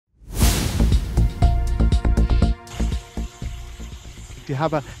to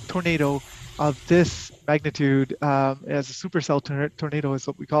have a tornado of this magnitude, as a supercell tornado is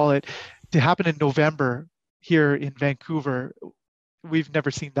what we call it, to happen in November here in Vancouver. We've never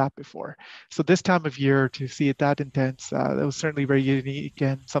seen that before. So this time of year to see it that intense, that was certainly very unique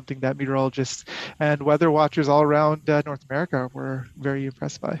and something that meteorologists and weather watchers all around North America were very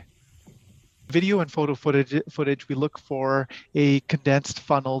impressed by. Video and photo footage, we look for a condensed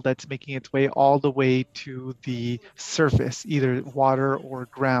funnel that's making its way all the way to the surface, either water or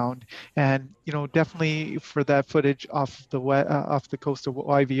ground. And definitely for that footage off the coast of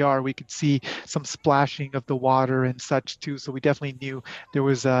YVR, we could see some splashing of the water and such too. So we definitely knew there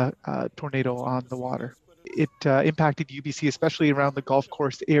was a tornado on the water. It impacted UBC, especially around the golf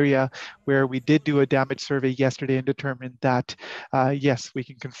course area, where we did do a damage survey yesterday and determined that, yes, we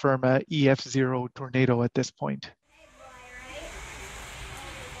can confirm a EF0 tornado at this point.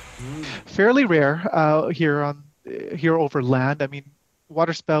 Fairly rare here over land. I mean,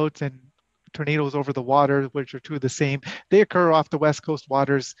 waterspouts and tornadoes over the water, which are two of the same, they occur off the West Coast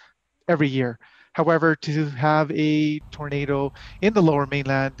waters every year. However, to have a tornado in the lower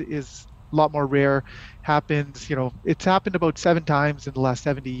mainland is a lot more rare. It's happened about 7 times in the last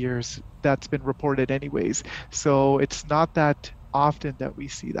 70 years. That's been reported anyways. So it's not that often that we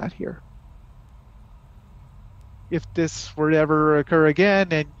see that here. If this were to ever occur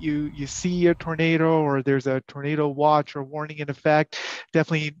again and you see a tornado or there's a tornado watch or warning in effect,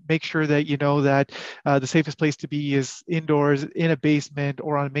 definitely make sure that you know that the safest place to be is indoors, in a basement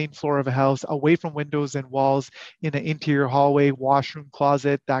or on a main floor of a house, away from windows and walls, in an interior hallway, washroom,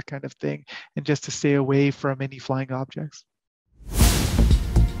 closet, that kind of thing, and just to stay away from any flying objects.